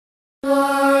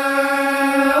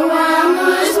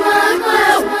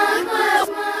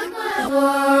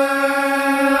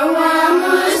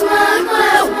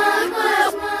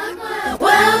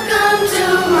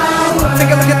Take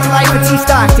a look at the life of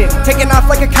Stockton, taking off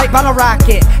like a kite on a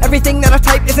rocket. Everything that I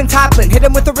type is in toppling. Hit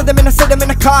him with a rhythm and I sit him in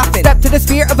a coffin. Step to the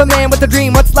sphere of a man with a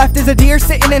dream. What's left is a deer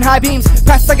sitting in high beams.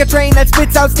 Pressed like a train that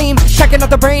spits out steam. Checking out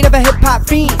the brain of a hip-hop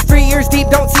fiend. 3 years deep,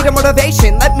 don't see the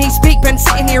motivation. Let me speak, been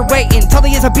sitting here waiting.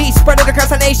 Tully is a beast, spread it across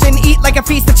the nation. Eat like a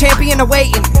feast, the champion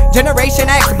awaiting.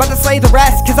 Generation X, about to slay the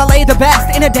rest, cause I lay the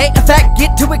best. In a day effect,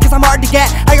 get to it cause I'm hard to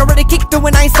get. I already kicked through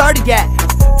when I ain't started yet.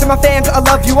 To my fans, I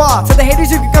love you all. To the haters,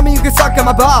 you can come and you can suck on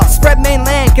my balls. Spread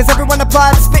mainland, cause everyone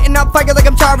applauds. Spitting out fire like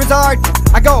I'm Charizard.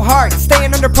 I go hard,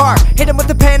 staying under par. Hit him with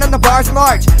the pen on the bars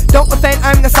large. Don't offend,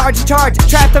 I'm the sergeant charge.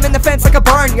 Trapped them in the fence like a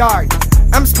barnyard.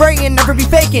 I'm spraying, never be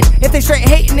faking. If they straight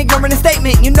hating, ignoring a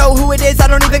statement, you know who it is, I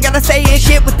don't even gotta say it.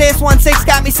 Shit with this 1-6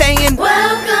 got me saying,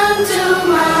 welcome